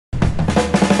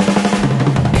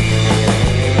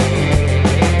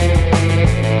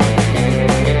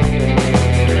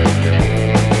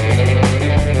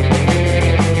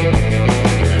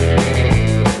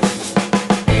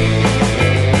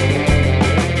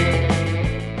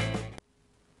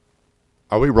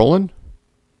Are we rolling?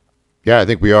 Yeah, I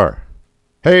think we are.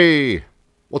 Hey,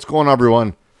 what's going on,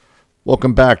 everyone?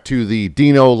 Welcome back to the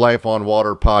Dino Life on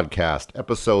Water podcast,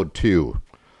 episode 2.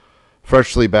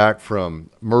 Freshly back from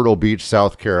Myrtle Beach,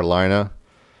 South Carolina,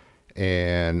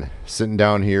 and sitting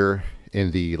down here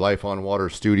in the Life on Water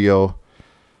studio,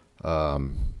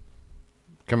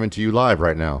 coming to you live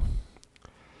right now.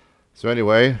 So,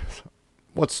 anyway,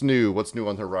 what's new? What's new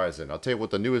on the horizon? I'll tell you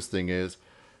what the newest thing is.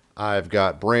 I've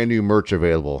got brand new merch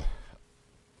available.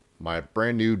 My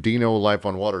brand new Dino Life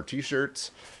on Water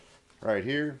t-shirts right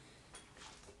here.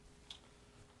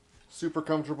 Super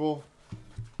comfortable,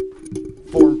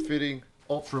 form-fitting,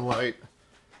 ultralight,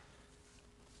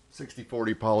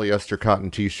 60/40 polyester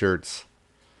cotton t-shirts.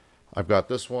 I've got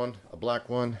this one, a black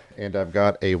one, and I've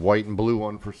got a white and blue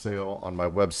one for sale on my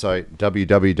website,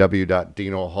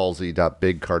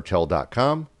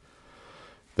 www.dinohalsey.bigcartel.com.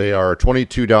 They are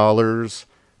 $22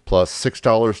 plus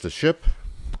 $6 to ship.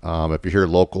 If you're here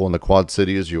local in the Quad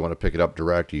Cities, you want to pick it up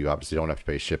direct, you obviously don't have to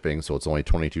pay shipping, so it's only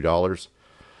 $22.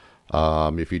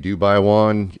 If you do buy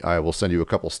one, I will send you a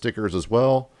couple stickers as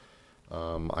well.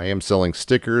 I am selling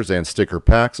stickers and sticker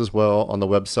packs as well on the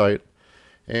website.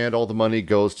 And all the money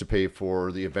goes to pay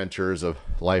for the adventures of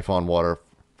Life on Water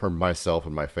for myself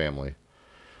and my family.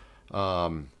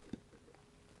 So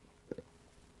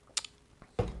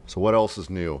what else is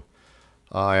new?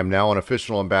 I am now an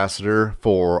official ambassador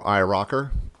for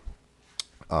iRocker.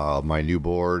 My new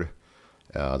board,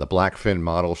 the Blackfin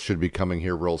model, should be coming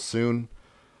here real soon.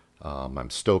 I'm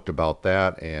stoked about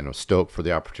that, and I'm stoked for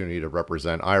the opportunity to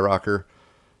represent iRocker.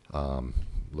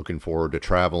 Looking forward to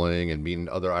traveling and meeting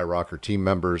other iRocker team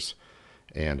members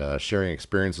and sharing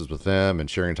experiences with them and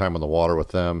sharing time on the water with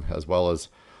them, as well as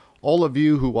all of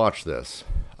you who watch this.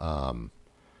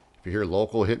 If you're here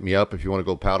local, hit me up if you want to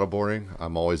go paddleboarding.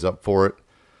 I'm always up for it.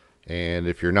 And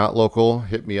if you're not local,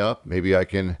 hit me up. Maybe I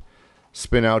can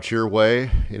spin out your way,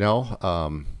 who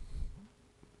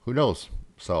knows?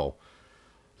 So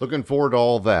looking forward to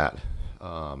all that.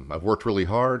 I've worked really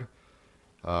hard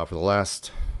for the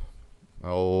last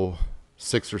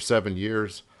 6 or 7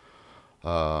 years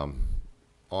on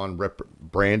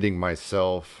branding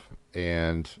myself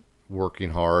and working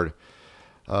hard,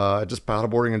 just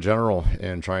paddleboarding in general,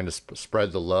 and trying to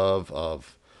spread the love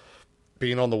of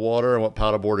being on the water and what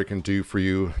paddleboarding can do for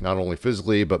you, not only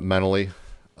physically but mentally,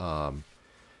 and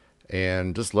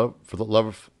just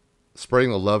spreading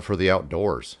the love for the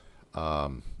outdoors.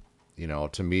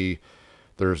 To me,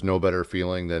 there's no better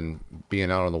feeling than being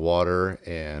out on the water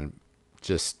and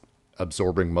just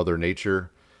absorbing Mother Nature.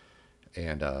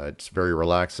 And it's very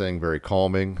relaxing, very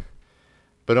calming.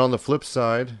 But on the flip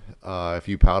side, if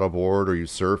you paddleboard or you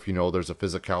surf, there's a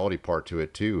physicality part to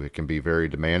it too. It can be very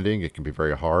demanding. It can be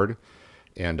very hard.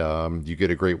 And you get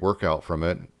a great workout from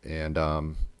it. And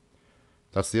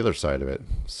that's the other side of it.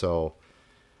 So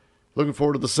looking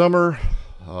forward to the summer.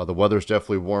 The weather's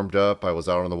definitely warmed up. I was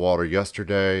out on the water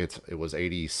yesterday. It was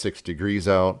 86 degrees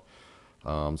out.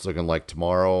 It's looking like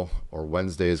tomorrow or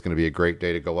Wednesday is going to be a great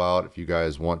day to go out. If you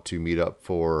guys want to meet up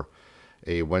for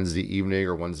a Wednesday evening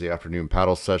or Wednesday afternoon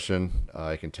paddle session,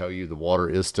 I can tell you the water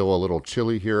is still a little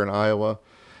chilly here in Iowa,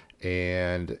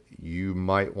 and you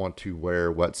might want to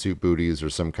wear wetsuit booties or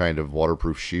some kind of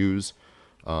waterproof shoes.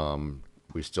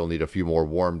 We still need a few more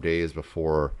warm days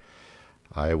before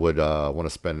I would want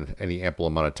to spend any ample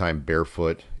amount of time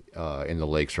barefoot in the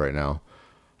lakes right now.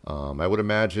 I would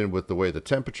imagine with the way the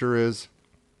temperature is,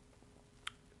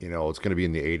 it's going to be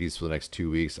in the 80s for the next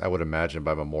 2 weeks. I would imagine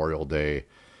by Memorial Day,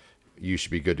 you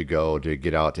should be good to go to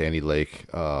get out to any lake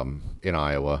in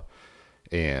Iowa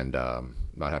and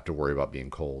not have to worry about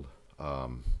being cold.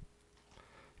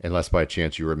 Unless by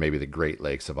chance you were maybe the Great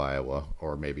Lakes of Iowa,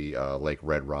 or maybe Lake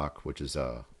Red Rock, which is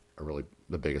really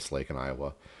the biggest lake in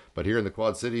Iowa. But here in the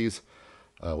Quad Cities,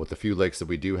 with the few lakes that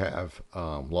we do have,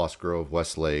 Lost Grove,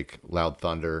 West Lake, Loud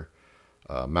Thunder,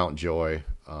 Mount Joy,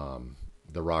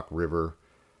 the Rock River.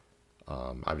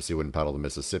 Obviously, wouldn't paddle the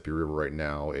Mississippi River right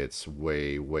now. It's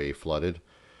way, way flooded.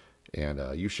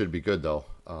 And you should be good, though,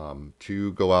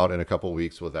 to go out in a couple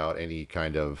weeks without any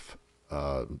kind of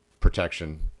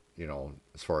protection,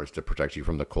 as far as to protect you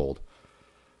from the cold.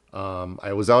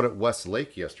 I was out at West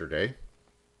Lake yesterday.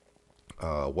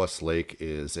 West Lake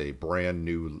is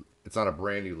it's not a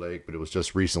brand new lake, but it was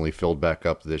just recently filled back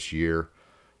up this year.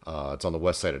 It's on the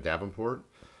west side of Davenport.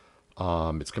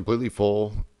 It's completely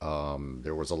full.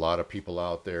 There was a lot of people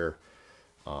out there,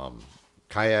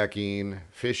 kayaking,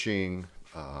 fishing.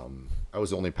 I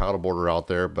was the only paddleboarder out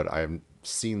there, but I've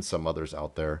seen some others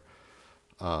out there.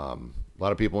 A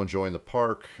lot of people enjoying the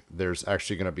park. There's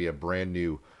actually going to be a brand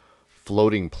new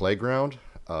floating playground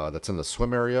that's in the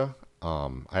swim area.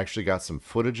 I actually got some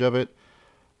footage of it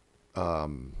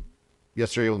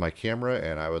yesterday with my camera,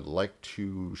 and I would like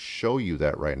to show you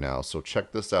that right now. So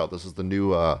check this out. This is the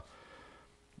new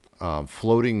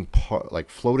floating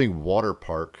water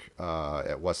park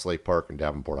at Westlake Park in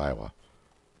Davenport, Iowa.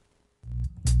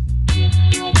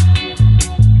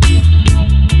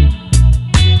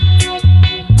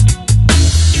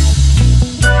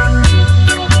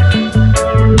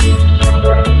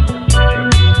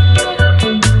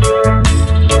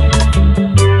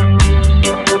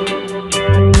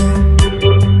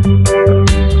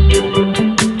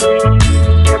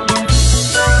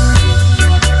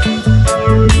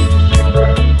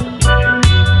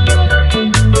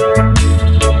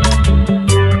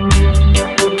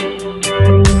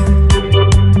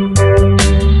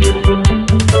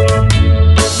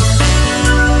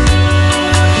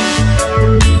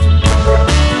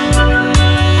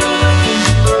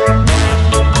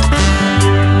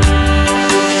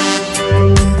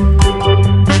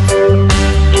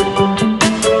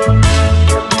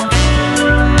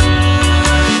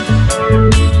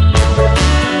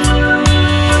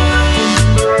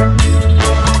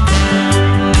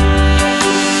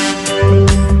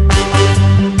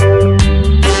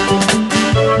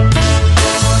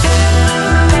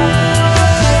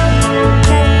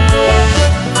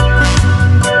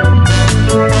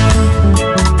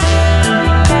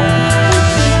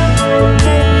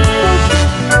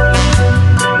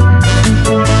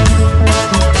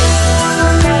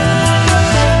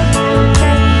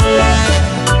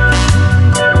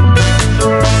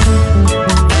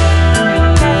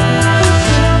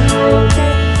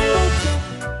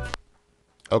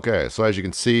 Okay, so as you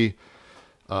can see,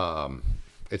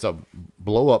 it's a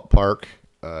blow-up park.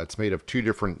 It's made of two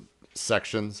different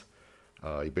sections.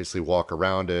 You basically walk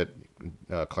around it,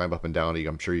 climb up and down.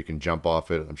 I'm sure you can jump off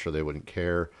it. I'm sure they wouldn't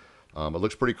care. It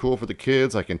looks pretty cool for the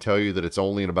kids. I can tell you that it's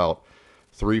only in about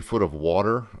 3 foot of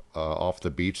water off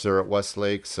the beach there at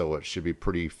Westlake, so it should be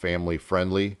pretty family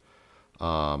friendly.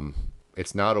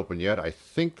 It's not open yet. I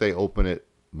think they open it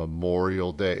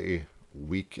Memorial Day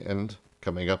weekend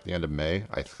coming up the end of May,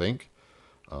 I think.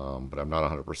 But I'm not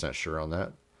 100% sure on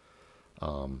that.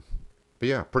 But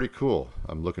yeah, pretty cool.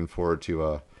 I'm looking forward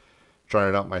to trying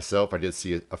it out myself. I did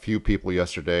see a few people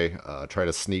yesterday try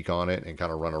to sneak on it and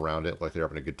kind of run around it like they're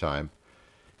having a good time.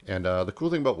 And the cool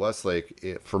thing about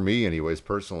Westlake, for me anyways,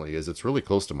 personally, is it's really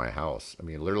close to my house. I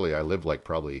mean, literally, I live like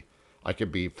probably, I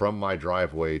could be from my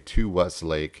driveway to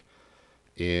Westlake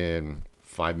in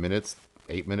 5 minutes,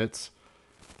 8 minutes.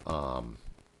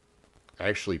 I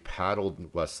actually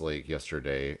paddled Westlake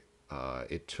yesterday.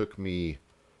 It took me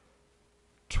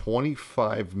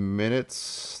 25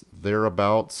 minutes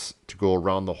thereabouts to go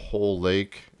around the whole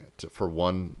lake for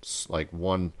one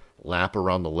lap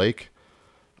around the lake.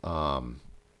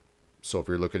 So if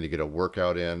you're looking to get a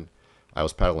workout in, I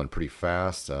was paddling pretty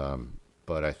fast,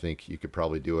 but I think you could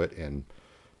probably do it in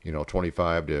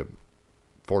 25 to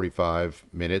 45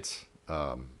 minutes,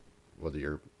 whether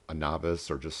you're a novice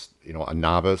or just a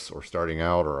novice or starting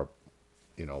out or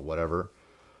whatever.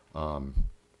 It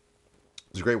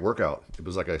was a great workout. It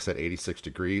was, like I said, 86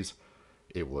 degrees.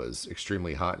 It was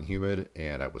extremely hot and humid,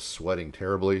 and I was sweating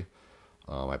terribly.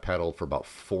 I paddled for about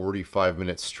 45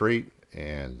 minutes straight,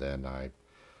 and then I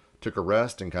took a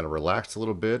rest and kind of relaxed a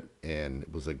little bit, and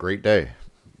it was a great day.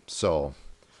 So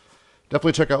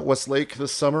definitely check out Westlake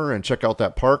this summer and check out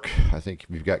that park. I think if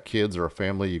you've got kids or a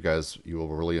family, you will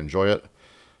really enjoy it.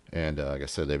 And like I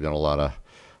said, they've done a lot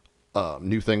of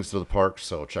new things to the park,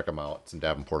 so check them out. It's in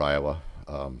Davenport, Iowa.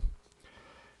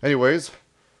 Anyways,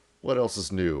 what else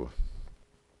is new?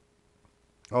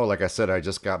 Oh, like I said, I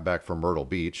just got back from Myrtle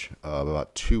Beach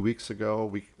about 2 weeks ago,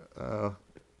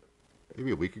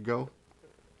 maybe a week ago.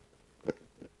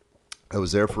 I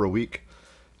was there for a week.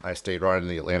 I stayed right in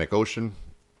the Atlantic Ocean,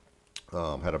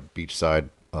 had a beachside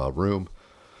room.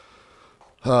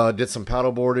 Did some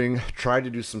paddleboarding, tried to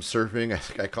do some surfing. I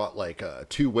think I caught like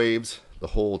 2 waves the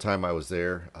whole time I was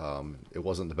there. It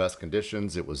wasn't the best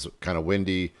conditions. It was kind of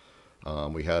windy.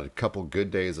 We had a couple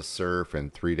good days of surf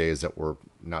and 3 days that were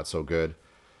not so good.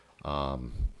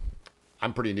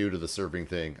 I'm pretty new to the surfing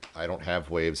thing. I don't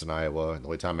have waves in Iowa. And the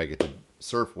only time I get to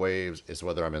surf waves is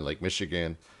whether I'm in Lake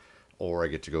Michigan or I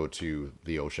get to go to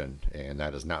the ocean. And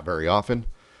that is not very often.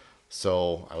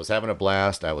 So I was having a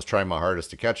blast. I was trying my hardest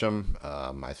to catch them.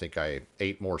 I think I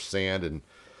ate more sand and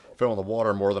fell in the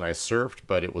water more than I surfed,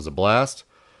 but it was a blast.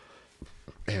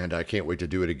 And I can't wait to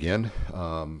do it again.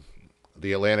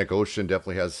 The Atlantic Ocean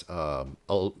definitely has,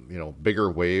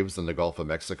 bigger waves than the Gulf of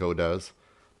Mexico does.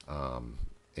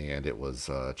 And it was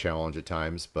a challenge at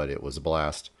times, but it was a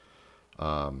blast.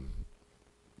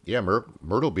 Yeah,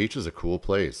 Myrtle Beach is a cool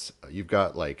place. You've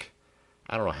got like,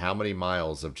 I don't know how many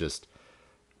miles of just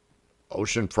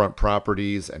oceanfront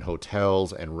properties and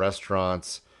hotels and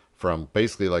restaurants from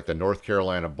basically like the North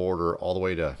Carolina border all the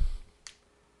way to,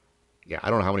 yeah, I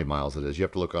don't know how many miles it is. You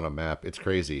have to look on a map. It's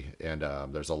crazy. And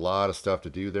there's a lot of stuff to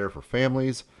do there for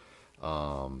families.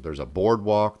 There's a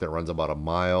boardwalk that runs about a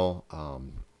mile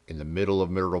in the middle of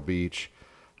Myrtle Beach.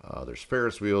 There's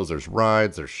Ferris wheels, there's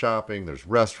rides, there's shopping, there's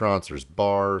restaurants, there's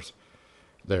bars,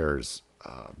 there's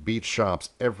beach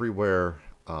shops everywhere.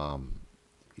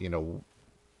 You know,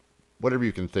 whatever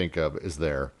you can think of is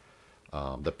there.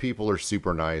 The people are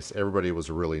super nice. Everybody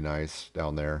was really nice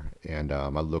down there, and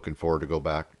I'm looking forward to go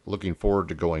back. Looking forward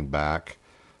to going back,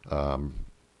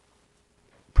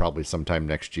 probably sometime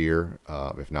next year.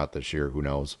 If not this year, who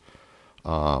knows?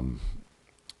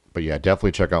 But yeah,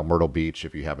 definitely check out Myrtle Beach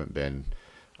if you haven't been.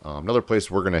 Another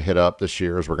place we're going to hit up this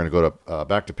year is we're going to go to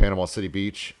back to Panama City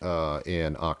Beach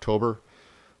in October.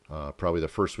 Probably the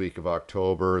first week of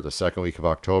October, the second week of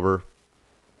October,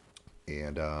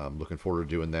 and I'm looking forward to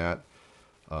doing that.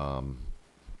 The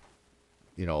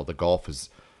Gulf is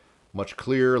much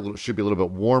clearer, should be a little bit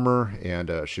warmer,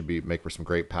 and should be make for some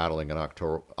great paddling in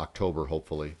October,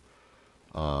 hopefully.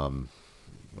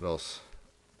 What else?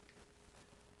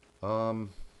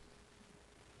 I'm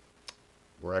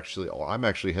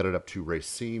actually headed up to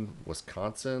Racine,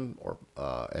 Wisconsin, or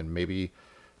and maybe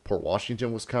Port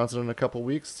Washington, Wisconsin, in a couple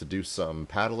weeks to do some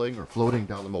paddling or floating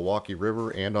down the Milwaukee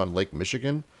River and on Lake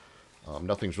Michigan.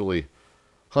 Nothing's really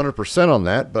 100% on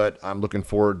that, but I'm looking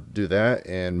forward to do that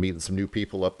and meeting some new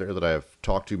people up there that I've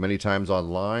talked to many times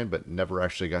online, but never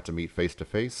actually got to meet face to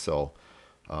face. So,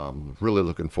 really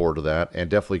looking forward to that,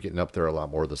 and definitely getting up there a lot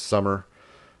more this summer,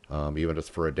 even just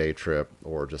for a day trip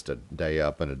or just a day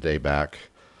up and a day back.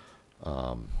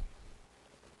 The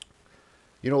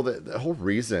whole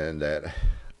reason that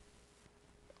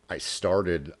I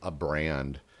started a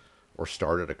brand or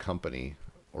started a company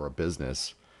or a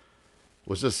business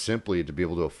was just simply to be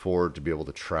able to afford to be able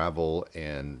to travel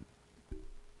and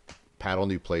paddle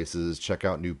new places, check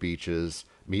out new beaches,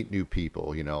 meet new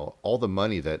people. All the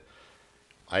money that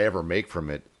I ever make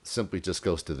from it simply just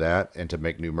goes to that and to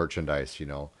make new merchandise.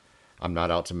 I'm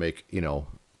not out to make,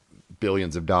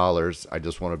 billions of dollars. I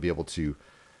just want to be able to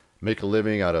make a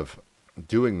living out of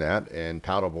doing that and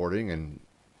paddleboarding, and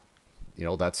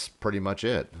that's pretty much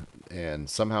it. And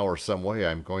somehow or some way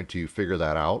I'm going to figure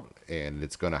that out, and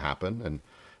it's going to happen, and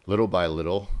little by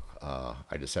little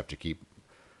I just have to keep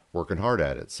working hard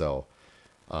at it. So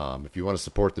if you want to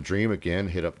support the dream, again,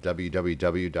 hit up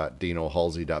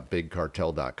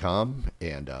www.dinohalsey.bigcartel.com,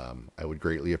 and I would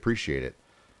greatly appreciate it.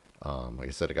 Like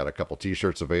I said, I got a couple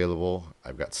t-shirts available.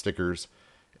 I've got stickers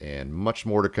and much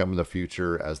more to come in the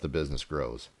future as the business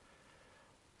grows.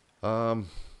 Well,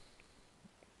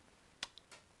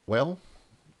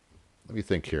 let me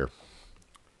think here.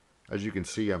 As you can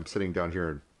see, I'm sitting down here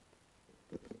in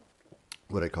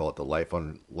what I call it, the Life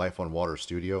on Water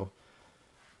studio.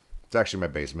 It's actually my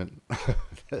basement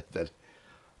that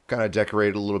kind of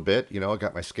decorated a little bit. I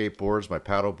got my skateboards, my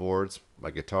paddle boards,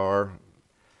 my guitar,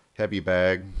 heavy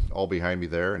bag, all behind me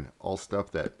there, and all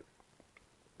stuff that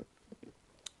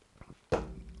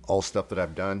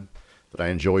I've done that I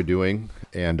enjoy doing,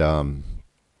 and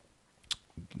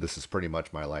this is pretty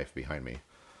much my life behind me.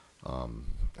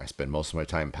 I spend most of my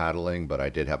time paddling, but I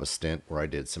did have a stint where I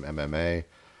did some MMA.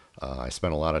 I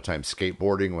spent a lot of time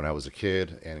skateboarding when I was a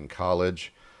kid and in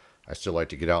college. I still like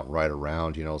to get out and ride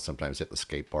around, sometimes hit the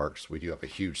skate parks. We do have a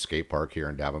huge skate park here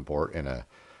in Davenport and a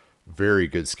very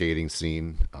good skating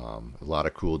scene. A lot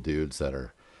of cool dudes that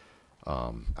are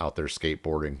out there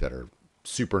skateboarding that are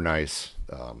super nice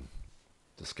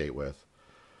to skate with.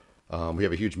 We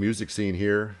have a huge music scene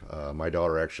here. My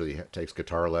daughter actually takes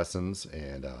guitar lessons,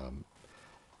 and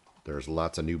there's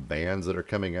lots of new bands that are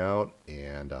coming out.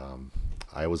 And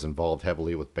I was involved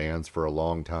heavily with bands for a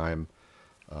long time,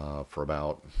 for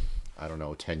about, I don't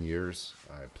know, 10 years.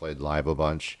 I played live a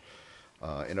bunch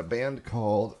in a band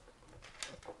called,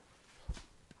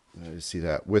 you see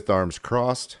that, With Arms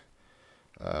Crossed.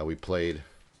 We played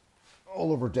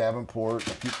all over Davenport.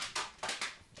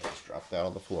 Just dropped that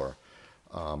on the floor.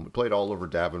 We played all over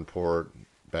Davenport,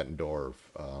 Bettendorf,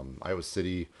 Iowa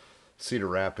City, Cedar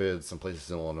Rapids, some places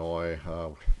in Illinois,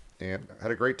 and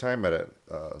had a great time at it.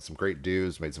 Some great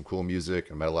dudes, made some cool music,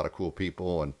 and met a lot of cool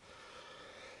people, and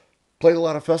played a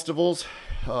lot of festivals,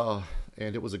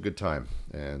 and it was a good time.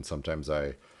 And sometimes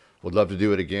I would love to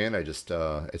do it again. I just,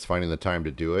 it's finding the time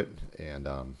to do it, and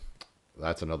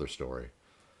that's another story.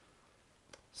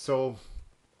 So,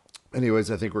 anyways,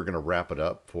 I think we're going to wrap it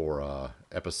up for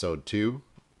episode 2.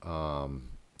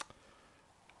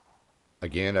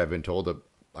 Again, I've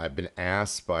been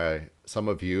asked by some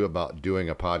of you about doing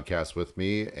a podcast with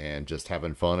me and just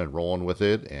having fun and rolling with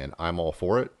it, and I'm all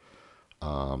for it.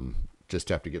 Just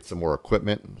have to get some more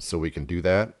equipment so we can do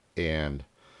that, and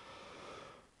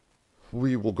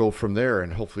we will go from there.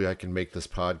 And hopefully, I can make this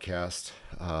podcast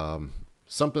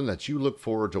something that you look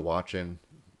forward to watching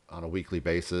on a weekly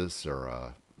basis,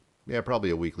 or yeah, probably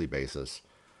a weekly basis.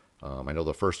 I know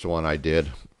the first one I did,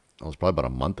 it was probably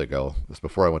about a month ago. It was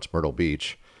before I went to Myrtle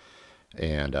Beach,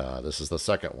 and this is the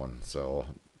second one. So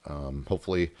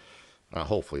hopefully, not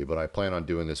hopefully, but I plan on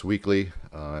doing this weekly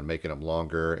and making them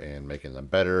longer and making them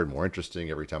better and more interesting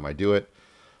every time I do it.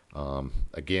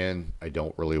 Again, I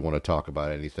don't really want to talk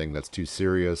about anything that's too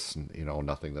serious,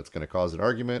 nothing that's going to cause an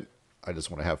argument. I just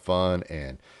want to have fun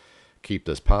and keep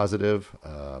this positive,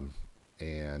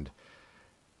 and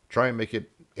try and make it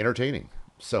entertaining.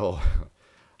 So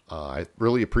I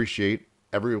really appreciate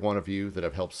every one of you that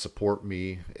have helped support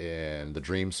me and the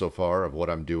dream so far of what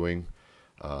I'm doing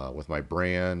with my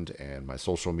brand and my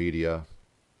social media.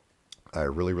 I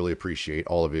really, really appreciate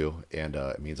all of you, and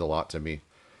it means a lot to me.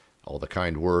 All the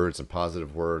kind words and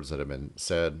positive words that have been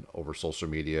said over social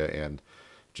media and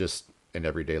just in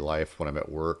everyday life when I'm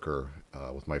at work or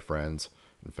with my friends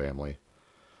and family.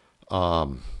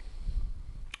 I'm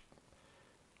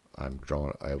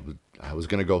drawing. I was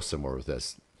gonna go somewhere with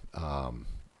this. I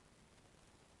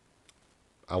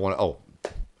want to. Oh,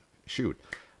 shoot!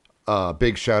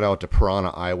 Big shout out to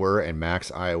Piranha Eyewear and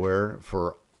Max Eyewear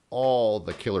for all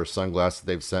the killer sunglasses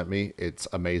they've sent me. It's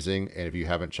amazing, and if you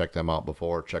haven't checked them out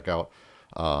before, check out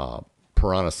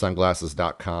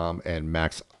piranhasunglasses.com and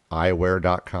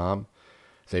maxeyewear.com.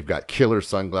 They've got killer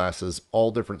sunglasses,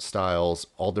 all different styles,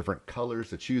 all different colors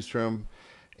to choose from.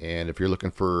 And if you're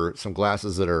looking for some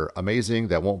glasses that are amazing,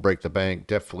 that won't break the bank,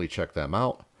 definitely check them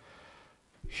out.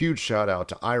 Huge shout out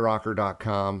to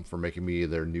iRocker.com for making me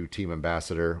their new team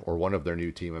ambassador, or one of their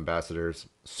new team ambassadors.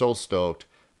 So stoked.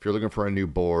 If you're looking for a new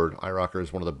board, iRocker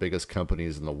is one of the biggest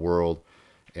companies in the world.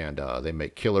 And they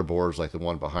make killer boards like the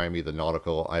one behind me, the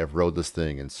Nautical. I have rode this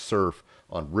thing in surf,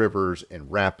 on rivers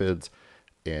and rapids,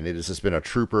 and it has just been a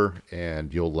trooper,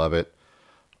 and you'll love it.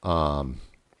 And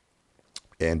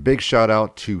big shout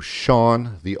out to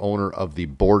Sean, the owner of the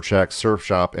Board Shack Surf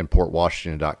Shop in Port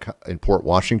Washington,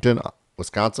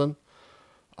 Wisconsin.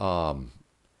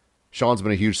 Sean's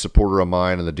been a huge supporter of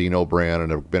mine and the Dino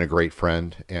brand, and been a great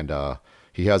friend. And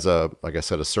he has like I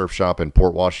said, a surf shop in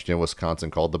Port Washington,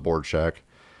 Wisconsin called the Board Shack.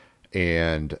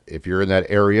 And if you're in that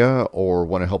area or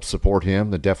want to help support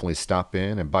him, then definitely stop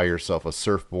in and buy yourself a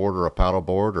surfboard or a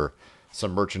paddleboard or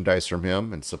some merchandise from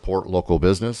him and support local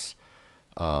business.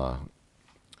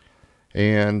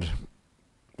 And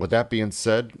with that being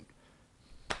said,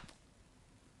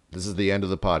 this is the end of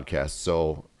the podcast.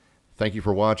 So thank you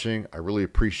for watching. I really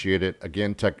appreciate it.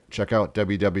 Again, check out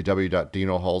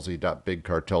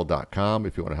www.dinohalsey.bigcartel.com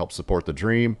if you want to help support the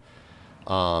dream.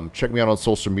 Check me out on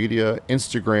social media,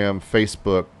 Instagram,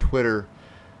 Facebook, Twitter,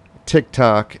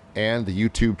 TikTok, and the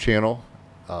YouTube channel.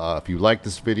 If you like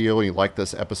this video and you like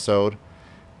this episode,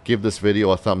 give this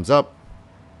video a thumbs up.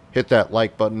 Hit that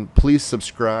like button. Please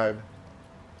subscribe.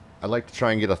 I'd like to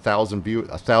try and get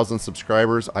 1,000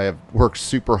 subscribers. I have worked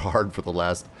super hard for the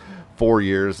last 4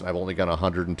 years. I've only got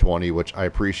 120, which I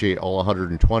appreciate all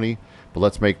 120. But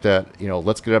let's make that,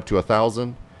 let's get up to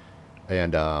 1,000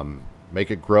 and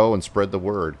make it grow and spread the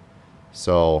word.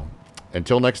 So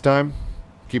until next time,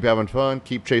 keep having fun,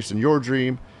 keep chasing your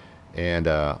dream, and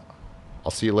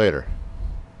I'll see you later.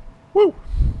 Woo!